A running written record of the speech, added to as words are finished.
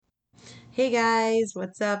Hey guys,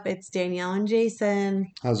 what's up? It's Danielle and Jason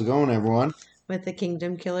How's it going, everyone? with the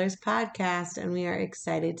Kingdom Killers podcast, and we are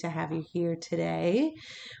excited to have you here today.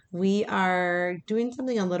 We are doing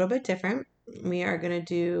something a little bit different. We are going to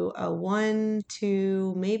do a one,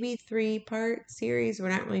 two, maybe three-part series. We're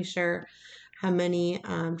not really sure how many,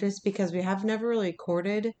 just because we have never really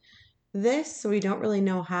recorded this, so we don't really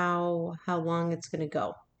know how long it's going to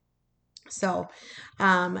go. So,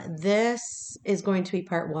 this is going to be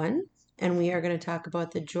part one, and we are going to talk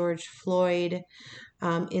about the George Floyd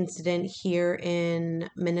incident here in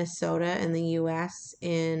Minnesota in the US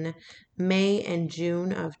in May and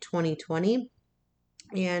June of 2020.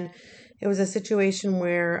 And it was a situation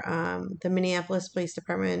where the Minneapolis Police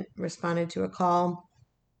Department responded to a call,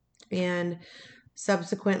 and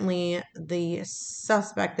subsequently, the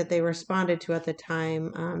suspect that they responded to at the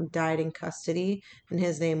time died in custody, and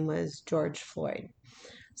his name was George Floyd.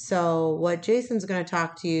 So, what Jason's going to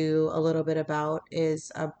talk to you a little bit about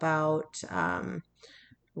is about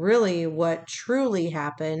really what truly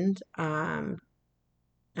happened. How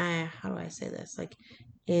do I say this? Like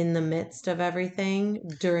in the midst of everything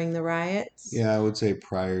during the riots. Yeah, I would say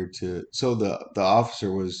prior to, so the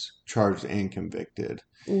officer was charged and convicted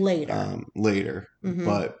Later. later, Mm-hmm.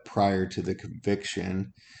 but prior to the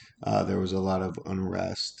conviction, there was a lot of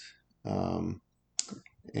unrest, um,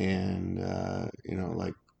 and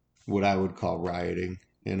like what I would call rioting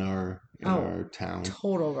in Oh, our town.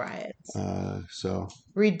 total riots. So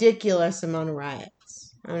Ridiculous amount of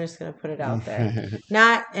riots. I'm just gonna put it out there.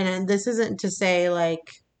 Not, and this isn't to say like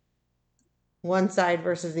one side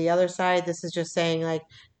versus the other side. This is just saying like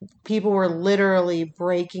people were literally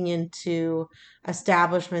breaking into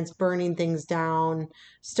establishments, burning things down,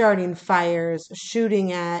 starting fires,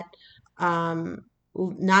 shooting at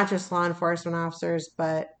not just law enforcement officers,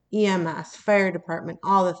 but EMS, fire department,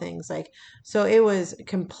 all the things. Like, so it was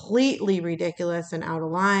completely ridiculous and out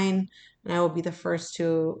of line. And I will be the first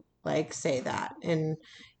to like say that. And,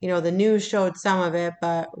 the news showed some of it,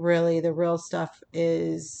 but really the real stuff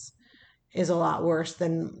is a lot worse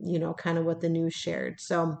than, kind of what the news shared.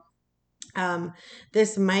 So, um,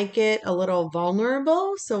 this might get a little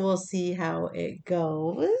vulnerable, so we'll see how it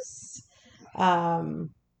goes. Um,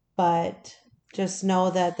 but just know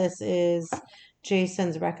that this is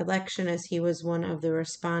Jason's recollection, as he was one of the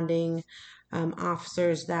responding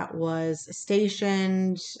officers that was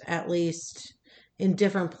stationed at least in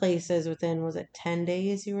different places within, was it 10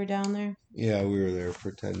 days you were down there? yeah, we were there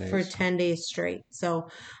for 10 For days. 10 days straight. So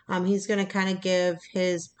he's going to kind of give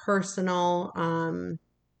his personal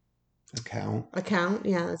Account. account,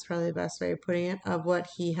 yeah, that's probably the best way of putting it, of what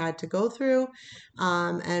he had to go through,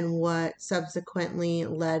 and what subsequently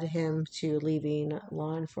led him to leaving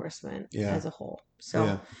law enforcement Yeah, as a whole. So,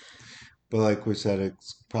 yeah. But like we said,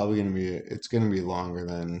 it's gonna be longer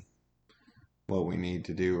than what we need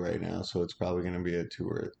to do right now. So it's probably going to be a two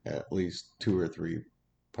or at least two or three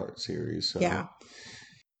part series. So yeah.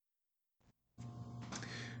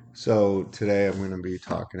 so today I'm going to be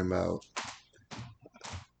talking about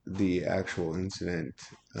the actual incident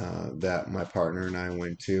that my partner and I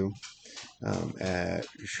went to at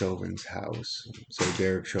Chauvin's house. So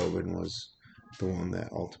Derek Chauvin was the one that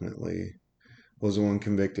ultimately was the one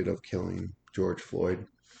convicted of killing George Floyd.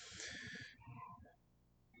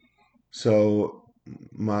 So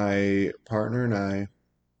my partner and I,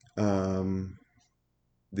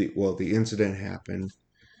 the incident happened,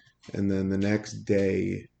 and then the next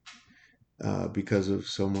day, because of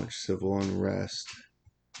so much civil unrest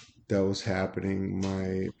that was happening,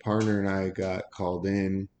 my partner and I got called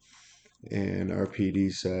in, and our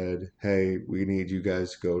PD said, "Hey, we need you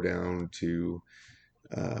guys to go down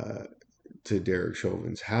uh, to Derek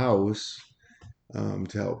Chauvin's house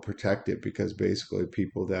to help protect it because basically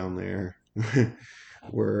people down there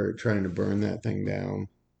were trying to burn that thing down."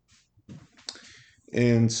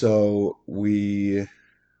 And so we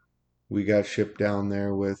got shipped down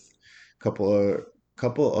there with a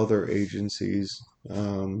couple other agencies.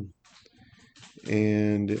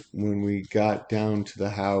 And when we got down to the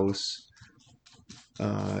house,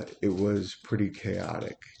 it was pretty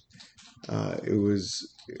chaotic. It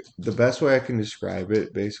was the best way I can describe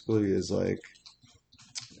it. Basically, is like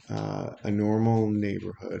a normal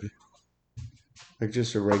neighborhood, like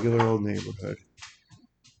just a regular old neighborhood,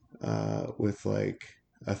 with like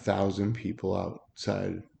 1,000 people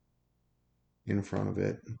outside in front of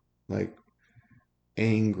it, like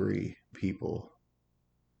angry people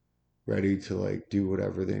ready to like do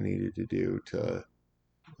whatever they needed to do to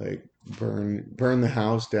like burn the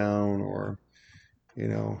house down or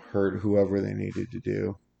hurt whoever they needed to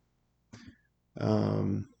do.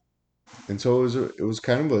 um and so it was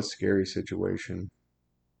kind of a scary situation.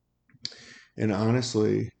 And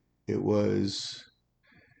honestly, it was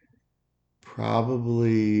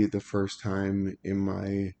probably the first time in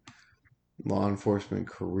my law enforcement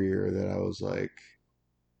career that I was like,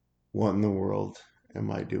 what in the world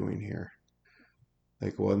am I doing here?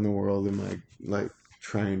 Like, what in the world am I like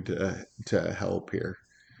trying to help here,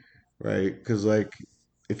 right? Because like,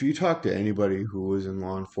 if you talk to anybody who was in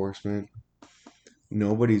law enforcement,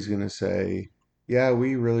 nobody's gonna say, "Yeah,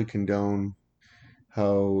 we really condone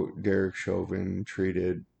how Derek Chauvin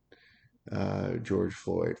treated George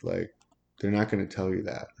Floyd." Like, they're not gonna tell you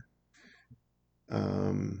that,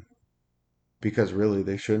 um, because really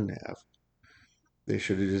they shouldn't have. They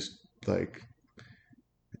should have just like,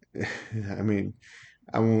 I mean,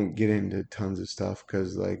 I won't get into tons of stuff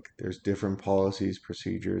because like there's different policies,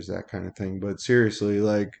 procedures, that kind of thing. But seriously,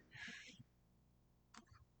 like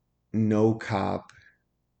no cop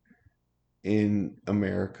in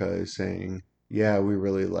America is saying, "Yeah, we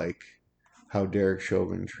really like how Derek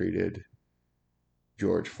Chauvin treated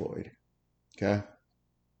George Floyd." Okay,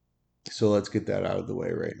 so let's get that out of the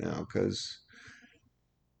way right now because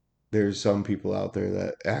there's some people out there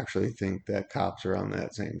that actually think that cops are on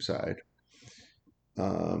that same side.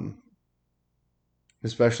 Um,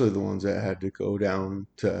 Especially the ones that had to go down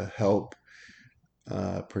to help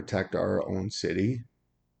protect our own city.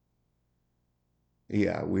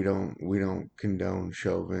 Yeah, we don't condone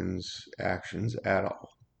Chauvin's actions at all.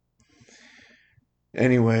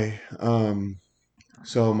 Anyway,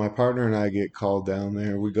 so my partner and I get called down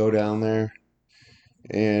there. We go down there,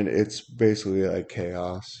 and it's basically like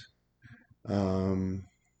chaos. Um,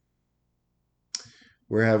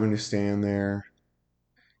 we're having to stand there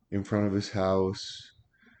in front of his house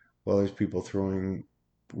while there's people throwing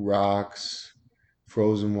rocks,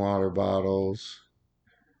 frozen water bottles.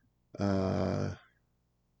 Uh,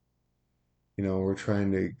 we're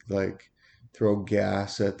trying to like throw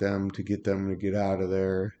gas at them to get them to get out of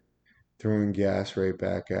there, throwing gas right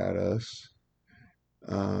back at us.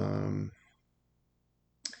 Um,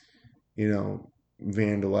 you know,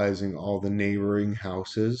 Vandalizing all the neighboring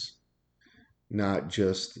houses, not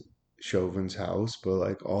just Chauvin's house, but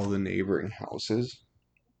like all the neighboring houses.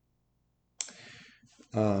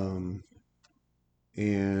 Um,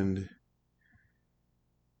 and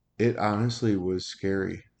it honestly was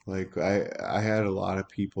scary. Like I had a lot of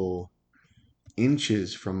people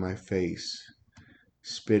inches from my face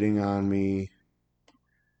spitting on me,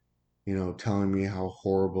 telling me how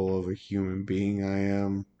horrible of a human being I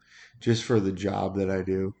am just for the job that I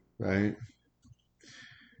do, right?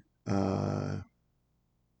 Uh,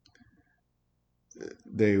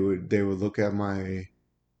 they would look at my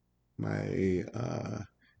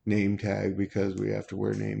name tag because we have to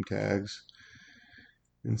wear name tags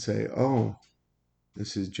and say, "Oh,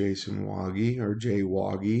 this is Jason Woggy or Jay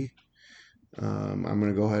Woggy. I'm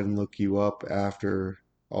gonna go ahead and look you up after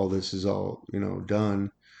all this is all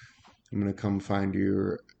done. I'm gonna come find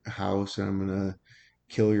your house and I'm gonna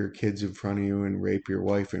kill your kids in front of you and rape your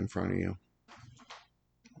wife in front of you."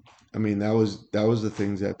 I mean, that was the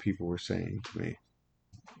things that people were saying to me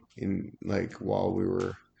in like while we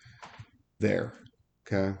were there.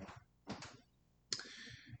 Okay.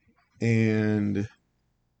 And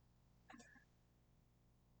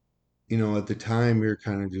at the time you're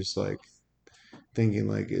kind of just like thinking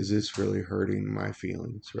like, is this really hurting my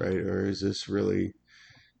feelings, right? Or is this really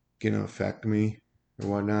gonna affect me or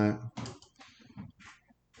whatnot?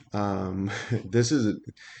 This is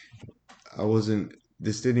I wasn't.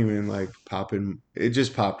 This didn't even like pop in. It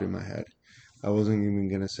just popped in my head. I wasn't even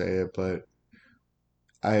gonna say it, but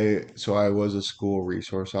I was a school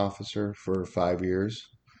resource officer for 5 years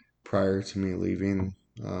prior to me leaving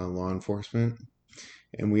law enforcement,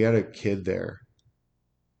 and we had a kid there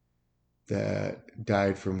that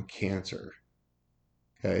died from cancer.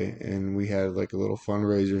 Okay, and we had like a little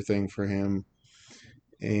fundraiser thing for him,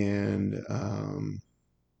 and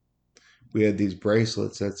we had these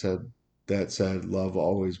bracelets that said "Love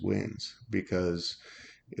always wins" because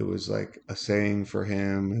it was like a saying for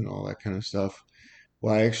him and all that kind of stuff.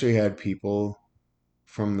 Well, I actually had people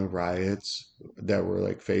from the riots that were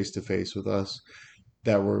like face to face with us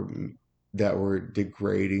that were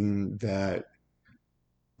degrading that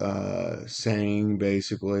saying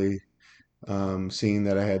basically, seeing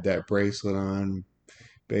that I had that bracelet on,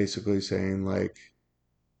 basically saying like,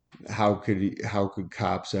 how could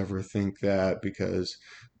cops ever think that because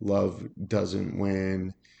love doesn't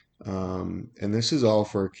win. And this is all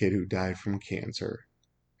for a kid who died from cancer,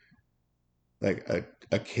 like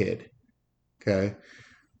a kid. Okay.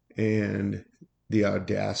 And the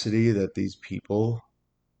audacity that these people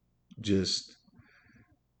just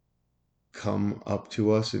come up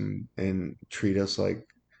to us and treat us like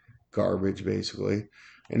garbage basically.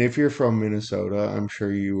 And if you're from Minnesota, I'm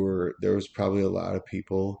sure there was probably a lot of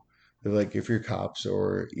people, like if you're cops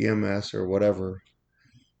or EMS or whatever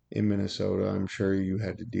in Minnesota, I'm sure you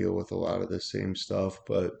had to deal with a lot of the same stuff,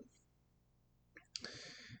 but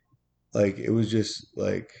like it was just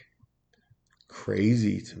like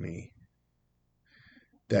crazy to me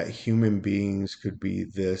that human beings could be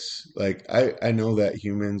this. Like I know that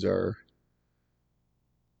humans are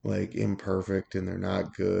like imperfect and they're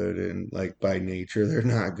not good, and like by nature they're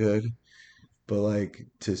not good, but like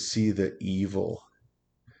to see the evil,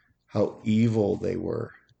 how evil they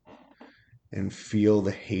were, and feel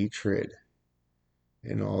the hatred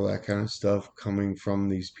and all that kind of stuff coming from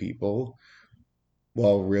these people,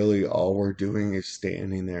 while really all we're doing is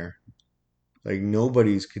standing there. Like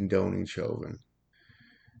nobody's condoning Chauvin.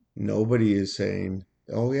 Nobody is saying,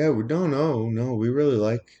 "Oh yeah, no, we really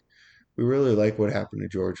like what happened to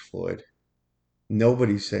George Floyd."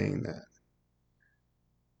 Nobody's saying that.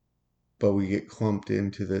 But we get clumped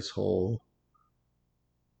into this whole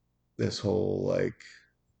like,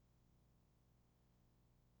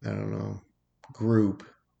 I don't know, group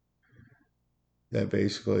that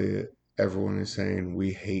basically everyone is saying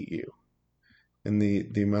we hate you. And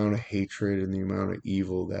the amount of hatred and the amount of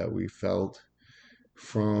evil that we felt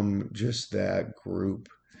from just that group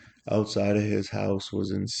outside of his house was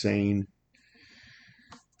insane.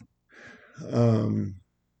 Um,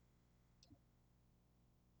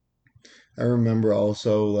 I remember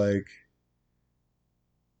also like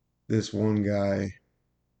this one guy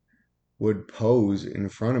would pose in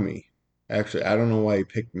front of me. Actually, I don't know why he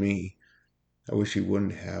picked me. I wish he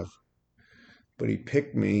wouldn't have. But he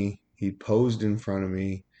picked me. He posed in front of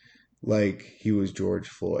me like he was George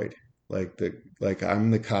Floyd. Like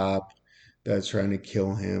I'm the cop that's trying to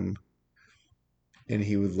kill him, and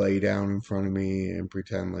he would lay down in front of me and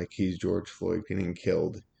pretend like he's George Floyd getting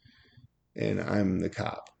killed, and I'm the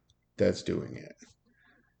cop that's doing it.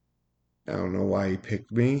 I don't know why he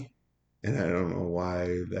picked me, and I don't know why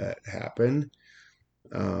that happened.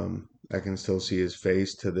 I can still see his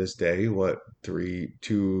face to this day. What,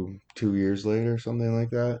 2 years later, something like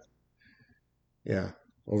that? Yeah,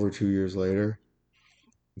 over 2 years later,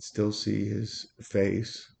 I can still see his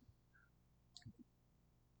face,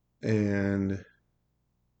 and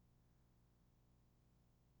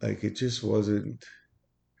like it just wasn't.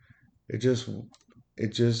 It just,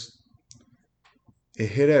 it just, it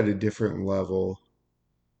hit at a different level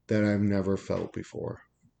that I've never felt before.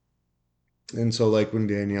 And so, like when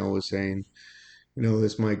Danielle was saying,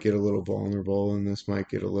 this might get a little vulnerable and this might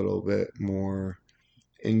get a little bit more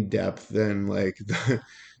in depth than like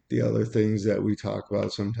the other things that we talk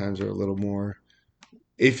about sometimes are a little more,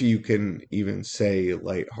 if you can even say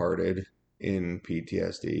lighthearted in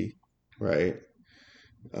PTSD, right?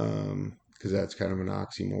 Because that's kind of an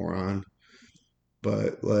oxymoron.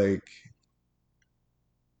 But like,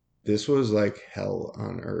 this was like hell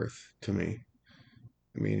on earth to me.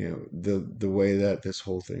 I mean, the way that this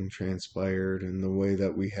whole thing transpired and the way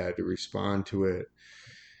that we had to respond to it,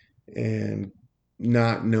 and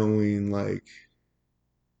not knowing like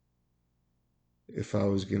if I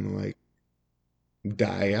was gonna like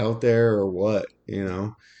die out there or what,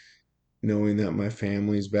 knowing that my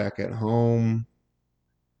family's back at home,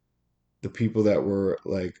 the people that were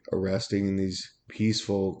like arresting in these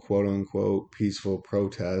peaceful, quote unquote, peaceful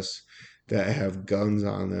protests that have guns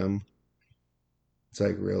on them. It's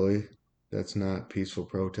like, really? That's not peaceful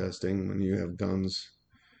protesting when you have guns.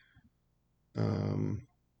 Um,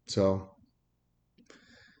 so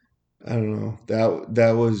I don't know.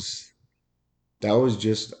 That was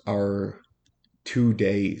just our 2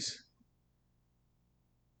 days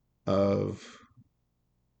of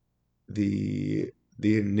the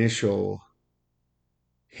the initial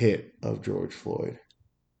hit of George Floyd.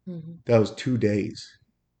 Mm-hmm. That was 2 days.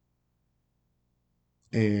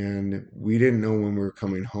 And we didn't know when we were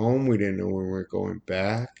coming home. We didn't know when we were going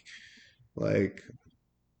back. Like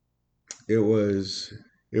it was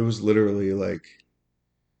literally like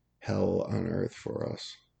hell on earth for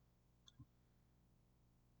us,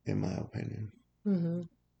 in my opinion. Mm-hmm.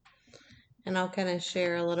 And I'll kind of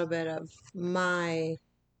share a little bit of my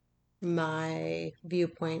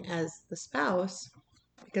viewpoint as the spouse,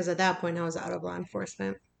 because at that point I was out of law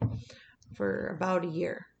enforcement for about a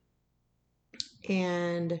year.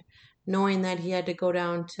 And knowing that he had to go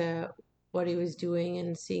down to what he was doing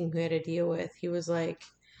and seeing who he had to deal with, he was like,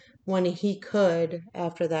 when he could,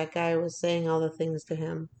 after that guy was saying all the things to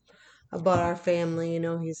him about our family,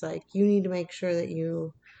 he's like, you need to make sure that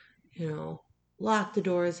you lock the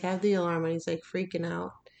doors, have the alarm. And he's like freaking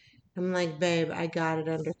out. I'm like, babe, I got it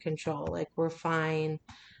under control. Like, we're fine.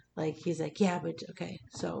 Like, he's like, yeah, but okay,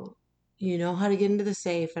 so you know how to get into the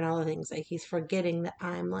safe and all the things. Like, he's forgetting that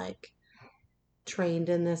I'm like trained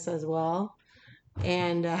in this as well.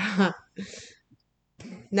 And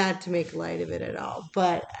not to make light of it at all,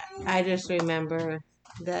 but I just remember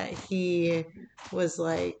that he was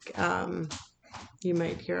like, you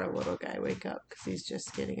might hear a little guy wake up because he's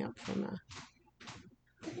just getting up from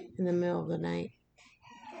in the middle of the night.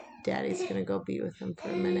 Daddy's gonna go be with him for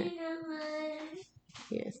a minute.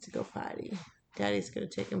 He has to go potty. Daddy's gonna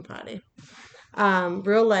take him potty.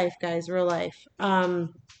 Real life, guys, real life.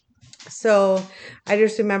 So I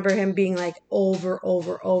just remember him being like over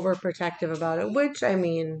protective about it, which I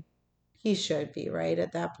mean, he should be, right,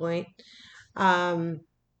 at that point. Um,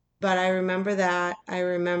 but I remember that. I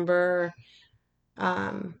remember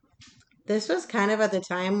um, this was kind of at the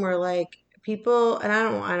time where like people, and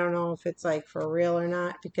I don't know if it's like for real or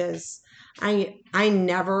not, because I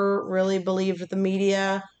never really believed the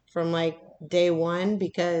media from like day one,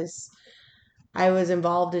 because I was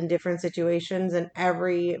involved in different situations and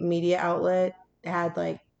every media outlet had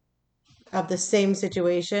like of the same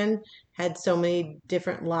situation had so many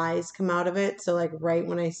different lies come out of it. So like right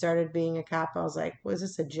when I started being a cop, I was like, was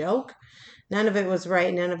this a joke? None of it was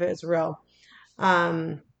right, none of it was real.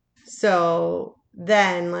 Um, so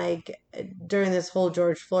then, like, during this whole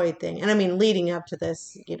George Floyd thing, and I mean, leading up to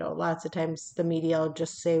this, lots of times the media will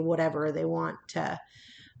just say whatever they want to,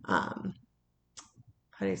 um,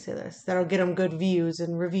 how do you say this? That'll get them good views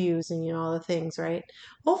and reviews and, all the things, right?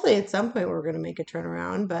 Hopefully at some point we're going to make a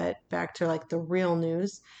turnaround, but back to like the real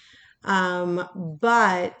news.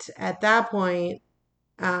 But at that point,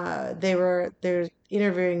 they're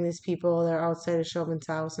interviewing these people. They're outside of Chauvin's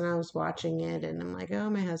house, and I was watching it, and I'm like,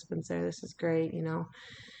 oh, my husband's there. This is great.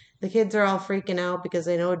 The kids are all freaking out because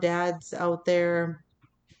they know dad's out there.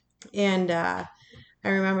 And I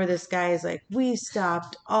remember this guy is like, we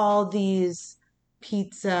stopped all these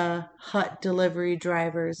Pizza Hut delivery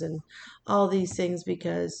drivers and all these things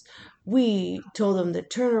because we told them to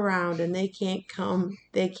turn around and they can't come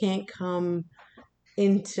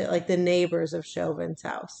into like the neighbors of Chauvin's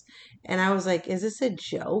house. And I was like, is this a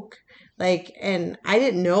joke? Like, and I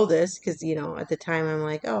didn't know this because, at the time I'm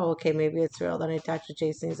like, oh, okay, maybe it's real. Then I talked to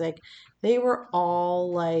Jason. He's like, they were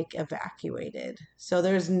all like evacuated. So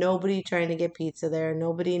there's nobody trying to get pizza there.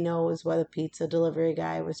 Nobody knows why the pizza delivery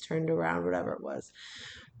guy was turned around, whatever it was.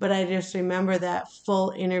 But I just remember that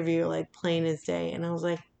full interview, like plain as day. And I was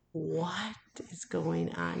like, what is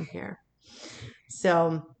going on here?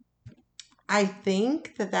 So I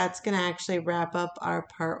think that that's going to actually wrap up our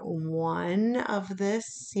part one of this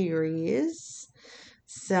series.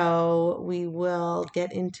 So we will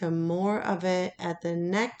get into more of it at the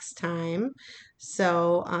next time.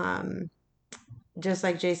 So, just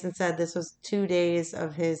like Jason said, this was 2 days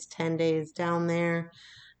of his 10 days down there.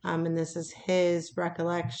 And this is his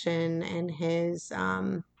recollection and his,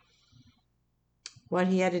 what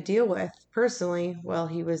he had to deal with personally while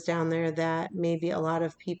he was down there, that maybe a lot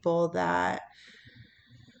of people that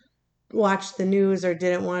watched the news or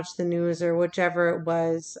didn't watch the news or whichever it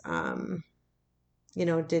was,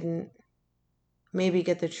 didn't maybe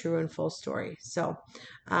get the true and full story. So,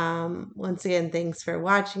 once again, thanks for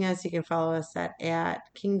watching us. You can follow us at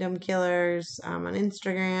Kingdom Killers on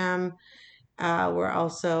Instagram. We're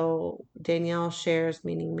also, Danielle shares,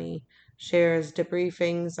 meaning me, shares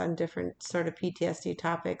debriefings on different sort of PTSD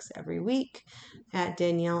topics every week at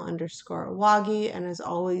Danielle_Awagi. And as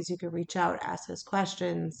always, you can reach out, ask us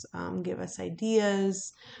questions, give us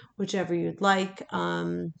ideas, whichever you'd like.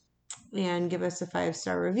 And give us a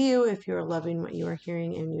 5-star review if you're loving what you are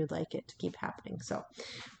hearing and you'd like it to keep happening. So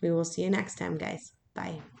we will see you next time, guys.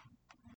 Bye.